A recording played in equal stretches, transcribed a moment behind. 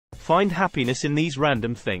Find happiness in these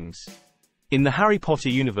random things. In the Harry Potter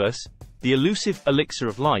universe, the elusive elixir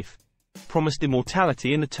of life promised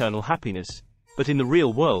immortality and eternal happiness. But in the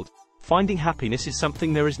real world, finding happiness is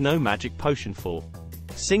something there is no magic potion for.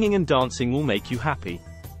 Singing and dancing will make you happy.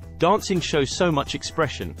 Dancing shows so much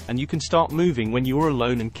expression, and you can start moving when you are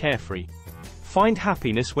alone and carefree. Find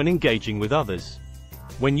happiness when engaging with others.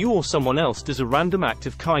 When you or someone else does a random act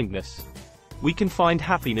of kindness. We can find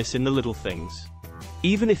happiness in the little things.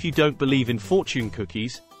 Even if you don't believe in fortune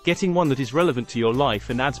cookies, getting one that is relevant to your life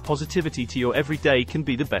and adds positivity to your everyday can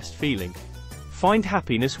be the best feeling. Find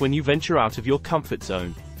happiness when you venture out of your comfort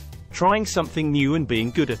zone. Trying something new and being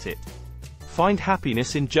good at it. Find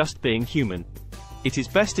happiness in just being human. It is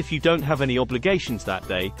best if you don't have any obligations that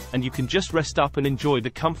day, and you can just rest up and enjoy the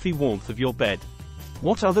comfy warmth of your bed.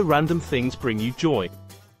 What other random things bring you joy?